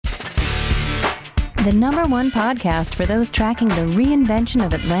the #1 podcast for those tracking the reinvention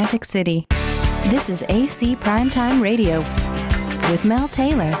of Atlantic City. This is AC Primetime Radio with Mel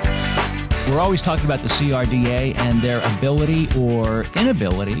Taylor. We're always talking about the CRDA and their ability or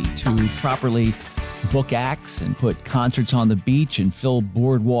inability to properly book acts and put concerts on the beach and fill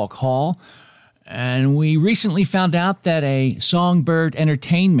Boardwalk Hall. And we recently found out that a Songbird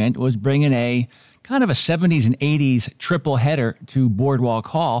Entertainment was bringing a kind of a 70s and 80s triple header to Boardwalk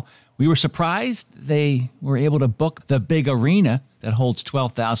Hall. We were surprised they were able to book the big arena that holds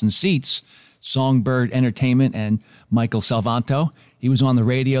 12,000 seats. Songbird Entertainment and Michael Salvanto. He was on the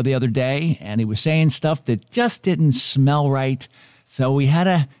radio the other day, and he was saying stuff that just didn't smell right. So we had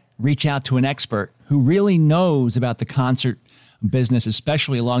to reach out to an expert who really knows about the concert business,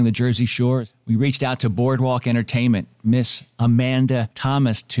 especially along the Jersey Shore. We reached out to Boardwalk Entertainment, Miss Amanda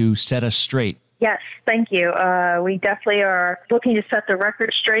Thomas, to set us straight. Yes, thank you. We definitely are looking to set the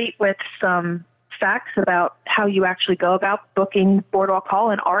record straight with some facts about how you actually go about booking Boardwalk Hall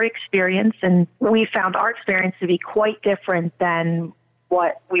and our experience. And we found our experience to be quite different than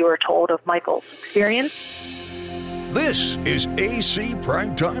what we were told of Michael's experience. This is AC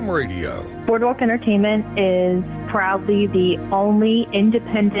Primetime Radio. Boardwalk Entertainment is proudly the only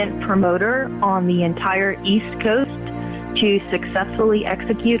independent promoter on the entire East Coast to successfully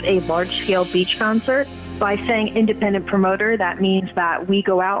execute a large-scale beach concert. By saying independent promoter, that means that we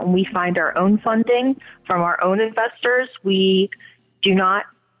go out and we find our own funding from our own investors. We do not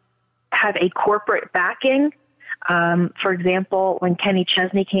have a corporate backing. For example, when Kenny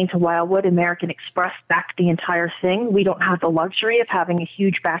Chesney came to Wildwood, American Express backed the entire thing. We don't have the luxury of having a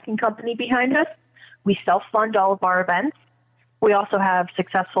huge backing company behind us. We self-fund all of our events. We also have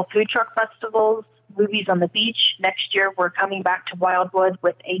successful food truck festivals, movies on the beach. Next year, we're coming back to Wildwood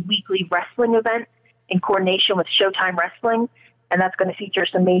with a weekly wrestling event in coordination with Showtime Wrestling, and that's going to feature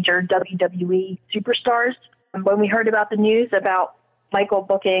some major WWE superstars. And when we heard about the news about Michael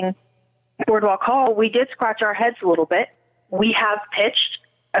booking Boardwalk Hall, we did scratch our heads a little bit. We have pitched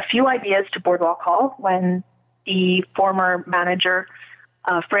a few ideas to Boardwalk Hall when the former manager,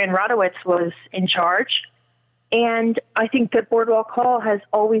 Fran Rodowitz, was in charge. And I think that Boardwalk Hall has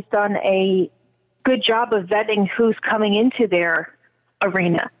always done a good job of vetting who's coming into their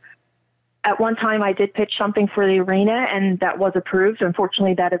arena. At one time, I did pitch something for the arena, and that was approved.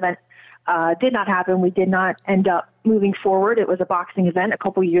 Unfortunately, that event did not happen. We did not end up moving forward. It was a boxing event a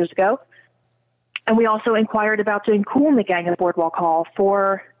couple years ago. And we also inquired about doing Kool and the Gang at Boardwalk Hall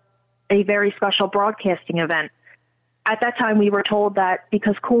for a very special broadcasting event. At that time, we were told that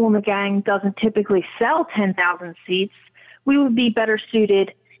because Kool and the Gang doesn't typically sell 10,000 seats, we would be better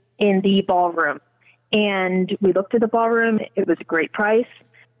suited in the ballroom. And we looked at the ballroom. It was a great price.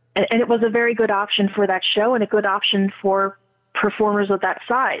 And it was a very good option for that show and a good option for performers of that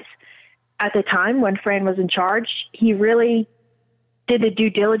size. At the time when Fran was in charge, he really did the due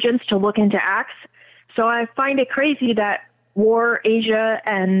diligence to look into acts. So I find it crazy that War, Asia,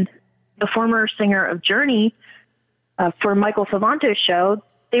 and the former singer of Journey for Michael Salvanto's show,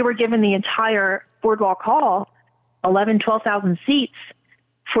 they were given the entire Boardwalk Hall, 12,000 seats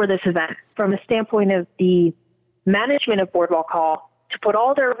for this event. From a standpoint of the management of Boardwalk Hall, to put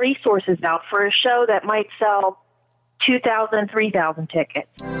all their resources out for a show that might sell 2,000, 3,000 tickets.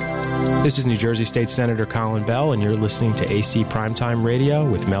 This is New Jersey State Senator Colin Bell, and you're listening to AC Primetime Radio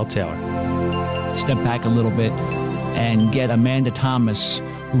with Mel Taylor. Step back a little bit and get Amanda Thomas,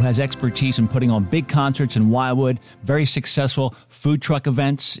 who has expertise in putting on big concerts in Wildwood, very successful food truck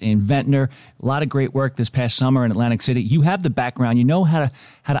events in Ventnor, a lot of great work this past summer in Atlantic City. You have the background. You know how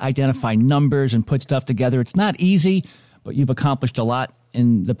to identify numbers and put stuff together. It's not easy, but you've accomplished a lot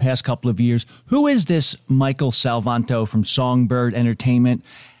in the past couple of years. Who is this Michael Salvanto from Songbird Entertainment?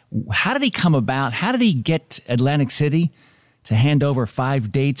 How did he come about? How did he get Atlantic City to hand over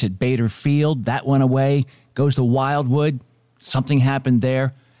 5 dates at Bader Field? That went away. Goes to Wildwood. Something happened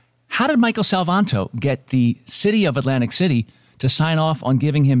there. How did Michael Salvanto get the city of Atlantic City to sign off on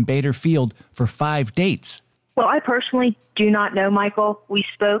giving him Bader Field for 5 dates? Well, I personally do not know Michael. We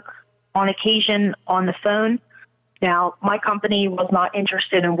spoke on occasion on the phone. Now, my company was not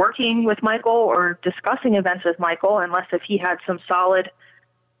interested in working with Michael or discussing events with Michael unless if he had some solid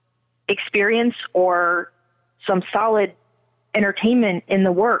experience or some solid entertainment in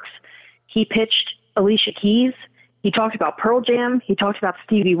the works. He pitched Alicia Keys. He talked about Pearl Jam. He talked about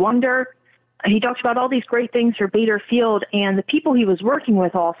Stevie Wonder. He talked about all these great things for Bader Field, and the people he was working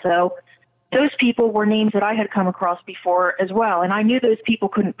with also, those people were names that I had come across before as well, and I knew those people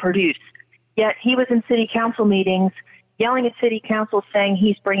couldn't produce. Yet he was in city council meetings yelling at city council saying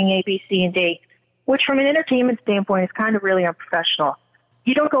he's bringing A, B, C, and D, which from an entertainment standpoint is kind of really unprofessional.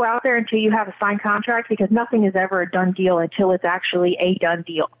 you don't go out there until you have a signed contract, because nothing is ever a done deal until it's actually a done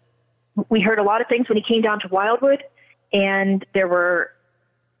deal. We heard a lot of things when he came down to Wildwood, and there were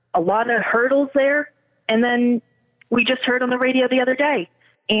a lot of hurdles there. And then we just heard on the radio the other day,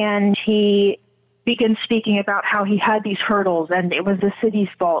 and he began speaking about how he had these hurdles and it was the city's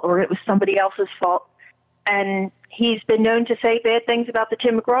fault or it was somebody else's fault. And he's been known to say bad things about the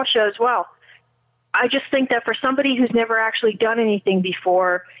Tim McGraw show as well. I just think that for somebody who's never actually done anything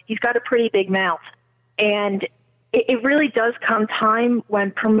before, he's got a pretty big mouth. And it really does come time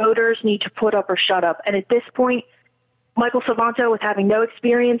when promoters need to put up or shut up. And at this point, Michael Salvanto, with having no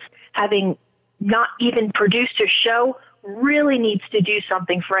experience, having not even produced a show, really needs to do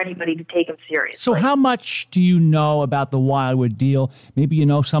something for anybody to take him seriously. So how much do you know about the Wildwood deal? Maybe you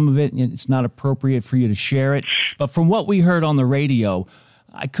know some of it and it's not appropriate for you to share it. But from what we heard on the radio,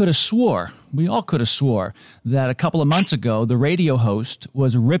 we all could have swore that a couple of months ago, the radio host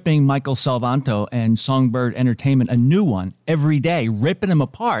was ripping Michael Salvanto and Songbird Entertainment a new one every day, ripping him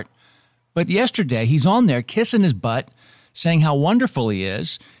apart. But yesterday, he's on there kissing his butt, saying how wonderful he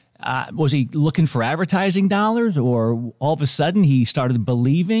is. Was he looking for advertising dollars, or all of a sudden he started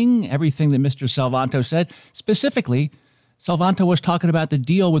believing everything that Mr. Salvanto said? Specifically, Salvanto was talking about the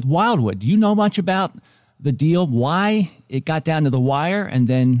deal with Wildwood. Do you know much about the deal, why it got down to the wire, and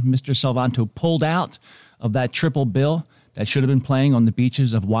then Mr. Salvanto pulled out of that triple bill that should have been playing on the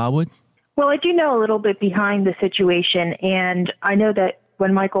beaches of Wildwood? Well, I do know a little bit behind the situation, and I know that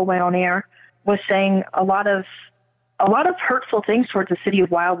when Michael went on air, was saying a lot of hurtful things towards the city of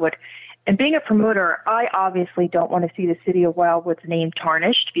Wildwood. And being a promoter, I obviously don't want to see the city of Wildwood's name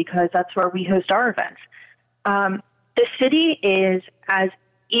tarnished, because that's where we host our events. The city is as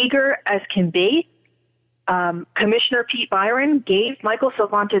eager as can be. Commissioner Pete Byron gave Michael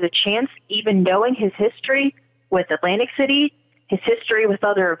Salvanto the chance, even knowing his history with Atlantic City, his history with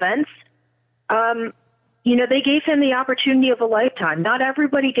other events. They gave him the opportunity of a lifetime. Not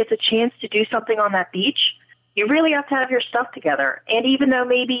everybody gets a chance to do something on that beach. You really have to have your stuff together. And even though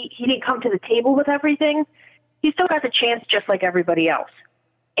maybe he didn't come to the table with everything, he still got the chance just like everybody else.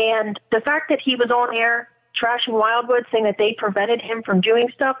 And the fact that he was on air trashing Wildwood, saying that they prevented him from doing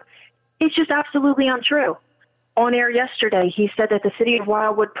stuff, it's just absolutely untrue. On air yesterday, he said that the city of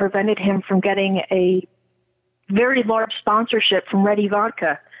Wildwood prevented him from getting a very large sponsorship from Ready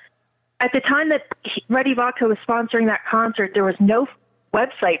Vodka. At the time that Ready Vodka was sponsoring that concert, there was no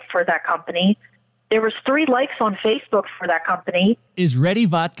website for that company. There was 3 likes on Facebook for that company. Is Ready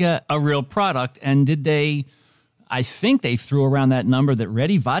Vodka a real product? And I think they threw around that number that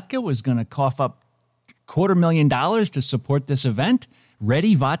Ready Vodka was going to cough up $250,000 to support this event.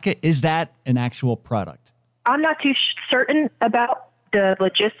 Ready Vodka, is that an actual product? I'm not too certain about the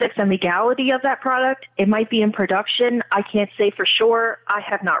logistics and legality of that product. It might be in production. I can't say for sure. I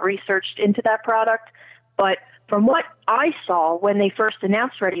have not researched into that product. But from what I saw when they first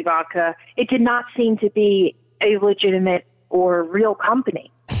announced Ready Vodka, it did not seem to be a legitimate or real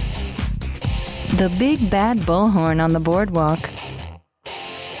company. The big bad bullhorn on the boardwalk.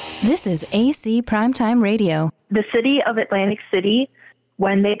 This is AC Primetime Radio. The city of Atlantic City,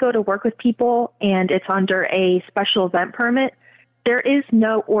 when they go to work with people and it's under a special event permit, there is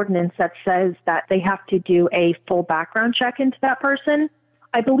no ordinance that says that they have to do a full background check into that person.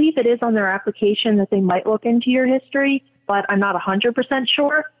 I believe it is on their application that they might look into your history, but I'm not 100%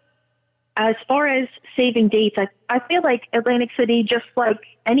 sure. As far as saving dates, I feel like Atlantic City, just like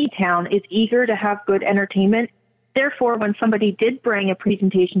any town, is eager to have good entertainment. Therefore, when somebody did bring a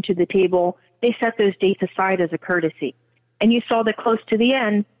presentation to the table, they set those dates aside as a courtesy. And you saw that close to the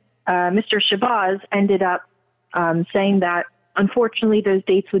end, Mr. Shabazz ended up saying that, unfortunately, those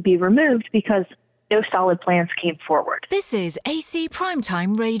dates would be removed because no solid plans came forward. This is AC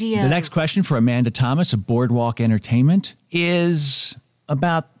Primetime Radio. The next question for Amanda Thomas of Boardwalk Entertainment is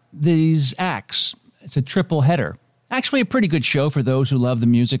about these acts. It's a triple header. Actually, a pretty good show for those who love the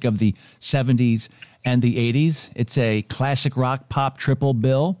music of the 70s and the 80s. It's a classic rock pop triple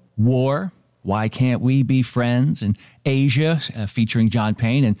bill. War, Why Can't We Be Friends? And Asia, featuring John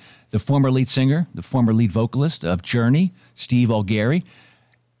Payne and the former lead singer, the former lead vocalist of Journey, Steve Olgari.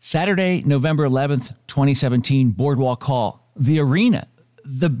 Saturday, November 11th, 2017, Boardwalk Hall, the arena,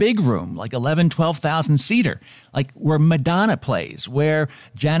 the big room, like 12,000 seater, like where Madonna plays, where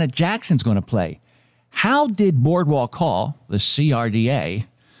Janet Jackson's going to play. How did Boardwalk Hall, the CRDA,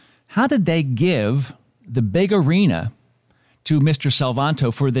 how did they give the big arena to Mr.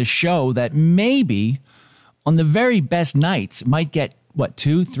 Salvanto for this show that maybe on the very best nights might get,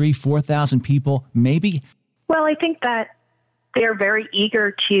 2,000, 3,000, 4,000 people, maybe? Well, I think that they're very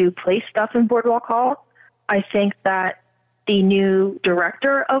eager to play stuff in Boardwalk Hall. I think that the new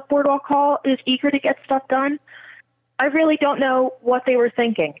director of Boardwalk Hall is eager to get stuff done. I really don't know what they were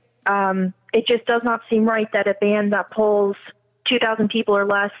thinking. It just does not seem right that a band that pulls 2,000 people or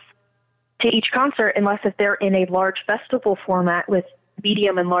less to each concert, unless if they're in a large festival format with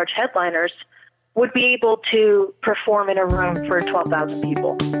medium and large headliners, would be able to perform in a room for 12,000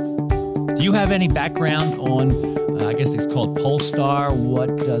 people. Do you have any background on, I guess it's called Polestar?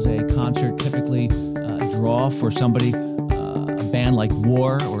 What does a concert typically draw for somebody, a band like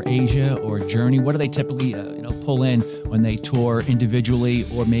War or Asia or Journey? What do they typically pull in when they tour individually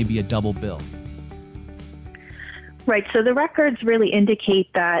or maybe a double bill? Right. So the records really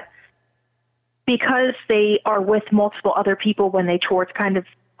indicate that because they are with multiple other people when they tour, it's kind of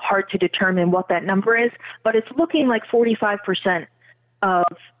hard to determine what that number is, but it's looking like 45% of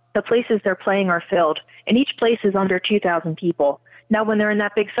the places they're playing are filled, and each place is under 2,000 people. Now, when they're in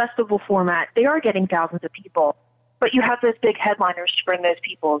that big festival format, they are getting thousands of people, but you have those big headliners to bring those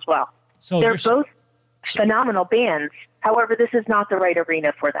people as well. So they're both phenomenal bands. However, this is not the right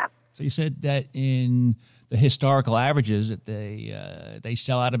arena for them. So you said that in the historical averages that they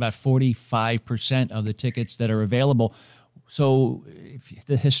sell out about 45% of the tickets that are available. So if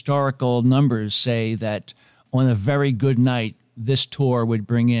the historical numbers say that on a very good night, this tour would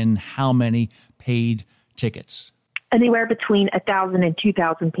bring in how many paid tickets? Anywhere between 1,000 and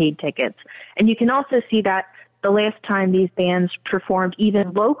 2,000 paid tickets. And you can also see that the last time these bands performed,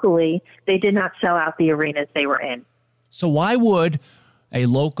 even locally, they did not sell out the arenas they were in. So why would a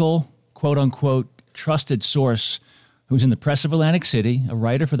local, quote-unquote, trusted source who's in the Press of Atlantic City, a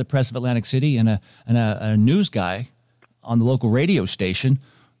writer for the Press of Atlantic City and a news guy on the local radio station,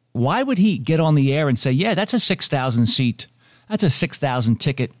 why would he get on the air and say, yeah, that's a 6,000 seat, that's a 6,000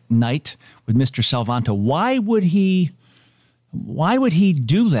 ticket night with Mr. Salvanto? Why would he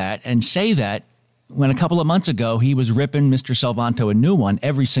do that and say that when a couple of months ago he was ripping Mr. Salvanto a new one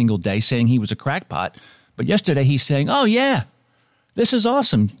every single day, saying he was a crackpot? But yesterday he's saying, oh, yeah, this is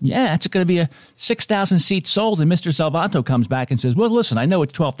awesome. Yeah, it's going to be a 6,000 seats sold. And Mr. Salvanto comes back and says, well, listen, I know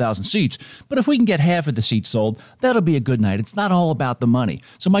it's 12,000 seats, but if we can get half of the seats sold, that'll be a good night. It's not all about the money.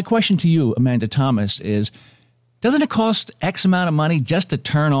 So my question to you, Amanda Thomas, is doesn't it cost X amount of money just to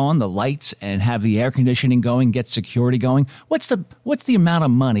turn on the lights and have the air conditioning going, get security going? What's the amount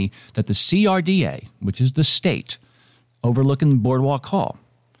of money that the CRDA, which is the state overlooking Boardwalk Hall,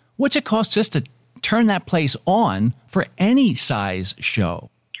 what's it cost just to turn that place on for any size show?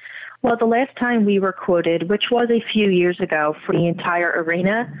 Well, the last time we were quoted, which was a few years ago for the entire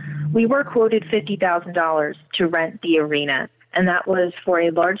arena, we were quoted $50,000 to rent the arena. And that was for a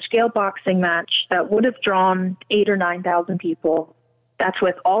large-scale boxing match that would have drawn 8,000 or 9,000 people. That's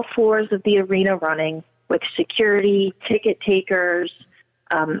with all floors of the arena running, with security, ticket takers,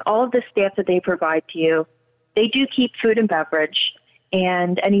 all of the staff that they provide to you. They do keep food and beverage,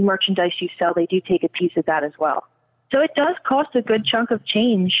 and any merchandise you sell, they do take a piece of that as well. So it does cost a good chunk of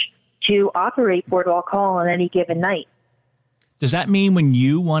change to operate Boardwalk Hall on any given night. Does that mean when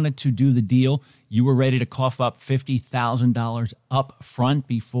you wanted to do the deal, you were ready to cough up $50,000 up front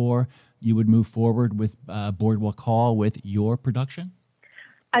before you would move forward with Boardwalk Hall with your production?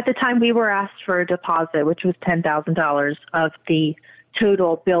 At the time, we were asked for a deposit, which was $10,000 of the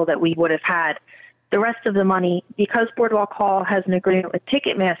total bill that we would have had. The rest of the money, because Boardwalk Hall has an agreement with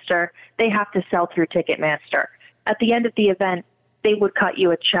Ticketmaster, they have to sell through Ticketmaster. At the end of the event, they would cut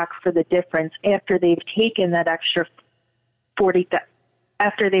you a check for the difference after they've taken that extra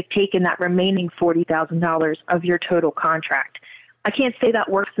after they've taken that remaining $40,000 of your total contract. I can't say that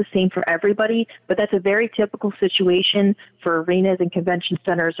works the same for everybody, but that's a very typical situation for arenas and convention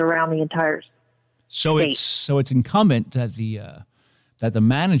centers around the entire state. So it's incumbent that the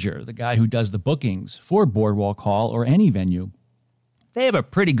manager, the guy who does the bookings for Boardwalk Hall or any venue, they have a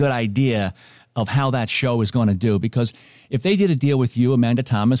pretty good idea of how that show is going to do. Because if they did a deal with you, Amanda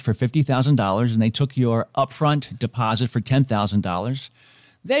Thomas, for $50,000 and they took your upfront deposit for $10,000,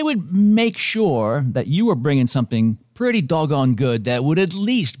 they would make sure that you were bringing something pretty doggone good that would at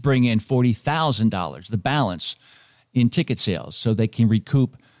least bring in $40,000, the balance in ticket sales, so they can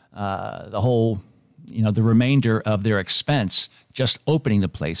recoup the whole, the remainder of their expense just opening the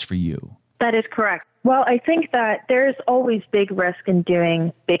place for you. That is correct. Well, I think that there's always big risk in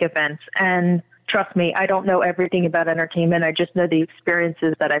doing big events. And trust me, I don't know everything about entertainment. I just know the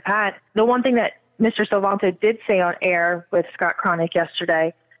experiences that I've had. The one thing that Mr. Salvanto did say on air with Scott Cronick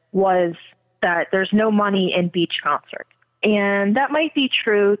yesterday was that there's no money in beach concerts. And that might be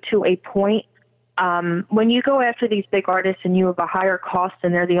true to a point. When you go after these big artists and you have a higher cost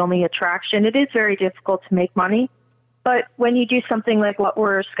and they're the only attraction, it is very difficult to make money. But when you do something like what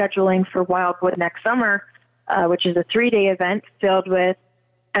we're scheduling for Wildwood next summer, which is a 3-day event filled with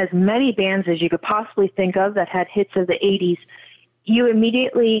as many bands as you could possibly think of that had hits of the 80s, you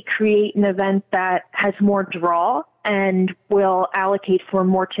immediately create an event that has more draw and will allocate for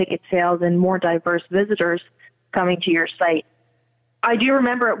more ticket sales and more diverse visitors coming to your site. I do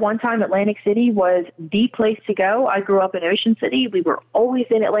remember at one time Atlantic City was the place to go. I grew up in Ocean City. We were always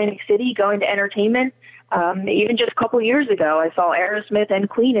in Atlantic City going to entertainment. Even just a couple of years ago, I saw Aerosmith and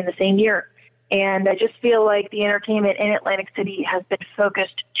Queen in the same year. And I just feel like the entertainment in Atlantic City has been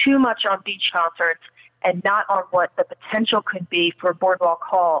focused too much on beach concerts and not on what the potential could be for Boardwalk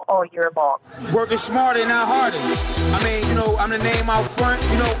Hall all year long. Working smarter, not harder. I mean, I'm the name out front.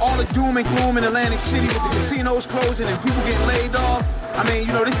 All the doom and gloom in Atlantic City with the casinos closing and people getting laid off. I mean,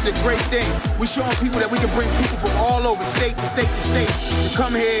 this is a great thing. We're showing people that we can bring people from all over, state to state to state, to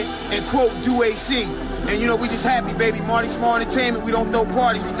come here and, quote, do AC. And, we just happy, baby. Marty Small Entertainment, we don't throw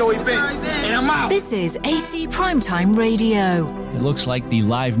parties, we throw events. And I'm out. This is AC Primetime Radio. It looks like the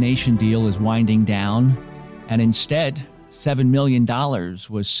Live Nation deal is winding down, and instead, $7 million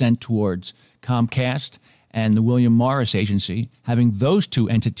was sent towards Comcast and the William Morris Agency, having those two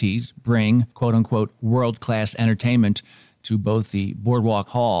entities bring, quote-unquote, world-class entertainment to both the Boardwalk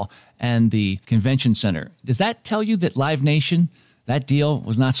Hall and the Convention Center. Does that tell you that Live Nation, that deal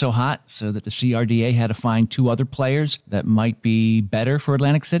was not so hot, so that the CRDA had to find two other players that might be better for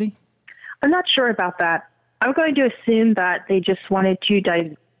Atlantic City? I'm not sure about that. I'm going to assume that they just wanted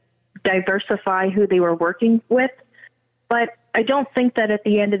to diversify who they were working with, but I don't think that at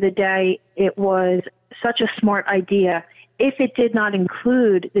the end of the day it was such a smart idea if it did not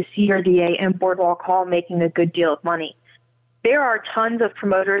include the CRDA and Boardwalk Hall making a good deal of money. There are tons of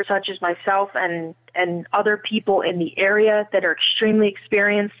promoters such as myself and other people in the area that are extremely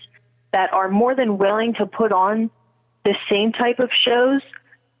experienced that are more than willing to put on the same type of shows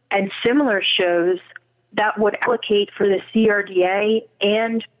and similar shows that would allocate for the CRDA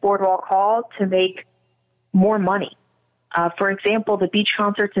and Boardwalk Hall to make more money. For example, the beach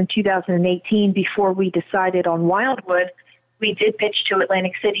concerts in 2018, before we decided on Wildwood, we did pitch to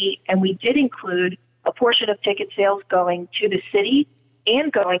Atlantic City, and we did include a portion of ticket sales going to the city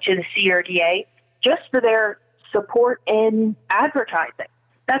and going to the CRDA just for their support in advertising.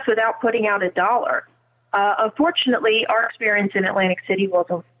 That's without putting out $1. Unfortunately, our experience in Atlantic City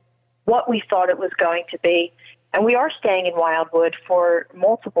wasn't what we thought it was going to be, and we are staying in Wildwood for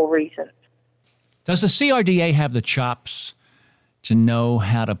multiple reasons. Does the CRDA have the chops to know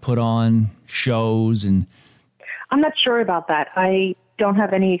how to put on shows? And I'm not sure about that. I don't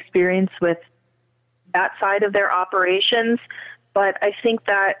have any experience with that side of their operations, but I think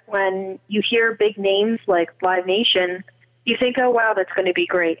that when you hear big names like Live Nation, you think, oh, wow, that's going to be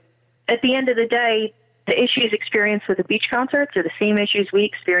great. At the end of the day, the issues experienced with the beach concerts are the same issues we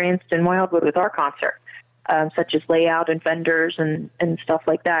experienced in Wildwood with our concert, such as layout and vendors and stuff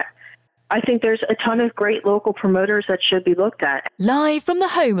like that. I think there's a ton of great local promoters that should be looked at. Live from the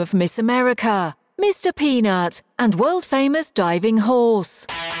home of Miss America, Mr. Peanut, and world-famous Diving Horse.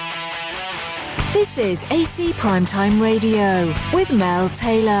 This is AC Primetime Radio with Mel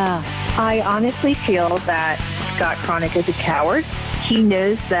Taylor. I honestly feel that Scott Cronick is a coward. He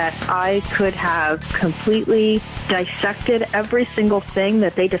knows that I could have completely dissected every single thing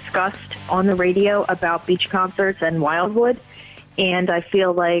that they discussed on the radio about beach concerts and Wildwood, and I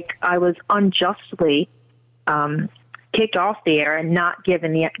feel like I was unjustly kicked off the air and not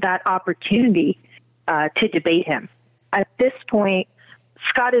given that opportunity to debate him. At this point,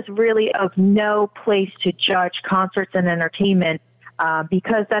 Scott is really of no place to judge concerts and entertainment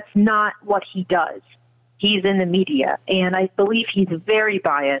because that's not what he does. He's in the media, and I believe he's very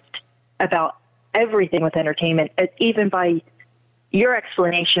biased about everything with entertainment, even by your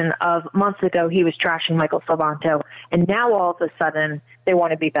explanation of months ago he was trashing Michael Salvanto, and now all of a sudden they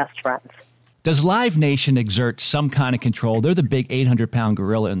want to be best friends. Does Live Nation exert some kind of control? They're the big 800-pound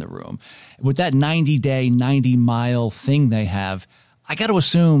gorilla in the room. With that 90-day, 90-mile thing they have, I got to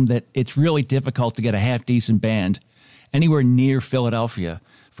assume that it's really difficult to get a half-decent band anywhere near Philadelphia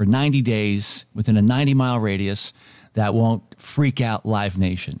for 90 days within a 90-mile radius that won't freak out Live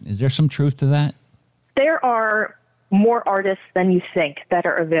Nation. Is there some truth to that? There are more artists than you think that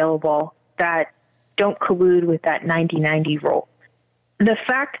are available that don't collude with that 90-90 rule. The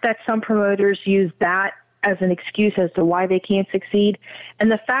fact that some promoters use that as an excuse as to why they can't succeed, and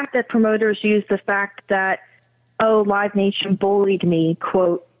the fact that promoters use the fact that, oh, Live Nation bullied me,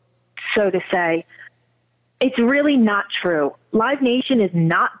 quote, so to say, it's really not true. Live Nation is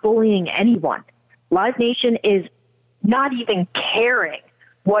not bullying anyone. Live Nation is not even caring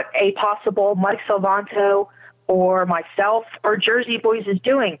what a possible Mike Salvanto or myself or Jersey Boys is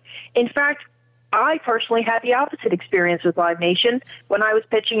doing. In fact, I personally had the opposite experience with Live Nation. When I was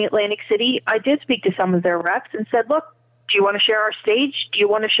pitching Atlantic City, I did speak to some of their reps and said, look, do you want to share our stage? Do you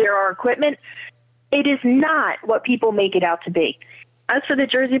want to share our equipment? It is not what people make it out to be. As for the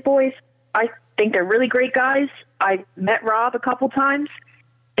Jersey Boys, I think they're really great guys. I met Rob a couple times.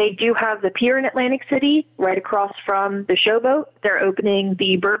 They do have the pier in Atlantic City right across from the Showboat. They're opening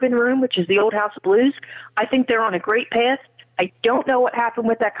the Bourbon Room, which is the old House of Blues. I think they're on a great path. I don't know what happened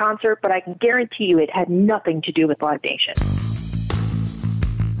with that concert, but I can guarantee you it had nothing to do with Live Nation.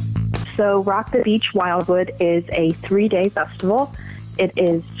 So Rock the Beach Wildwood is a 3-day festival. It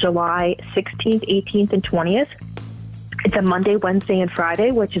is July 16th, 18th, and 20th. It's a Monday, Wednesday, and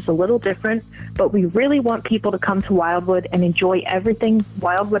Friday, which is a little different, but we really want people to come to Wildwood and enjoy everything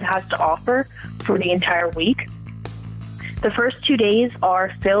Wildwood has to offer for the entire week. The first 2 days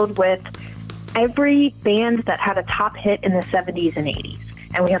are filled with every band that had a top hit in the 70s and 80s.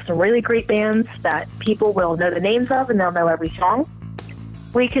 And we have some really great bands that people will know the names of, and they'll know every song.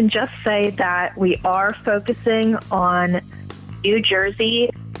 We can just say that we are focusing on New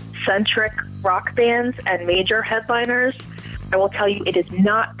Jersey-centric rock bands and major headliners. I will tell you, it is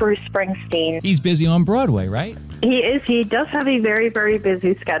not Bruce Springsteen. He's busy on Broadway, right? He is. He does have a very, very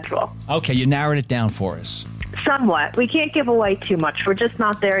busy schedule. Okay, you narrowed it down for us. Somewhat. We can't give away too much. We're just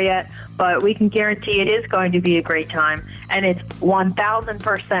not there yet, but we can guarantee it is going to be a great time, and it's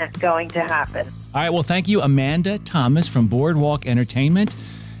 1,000% going to happen. All right, well, thank you, Amanda Thomas from Boardwalk Entertainment.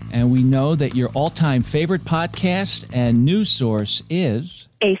 And we know that your all-time favorite podcast and news source is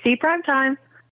AC Primetime.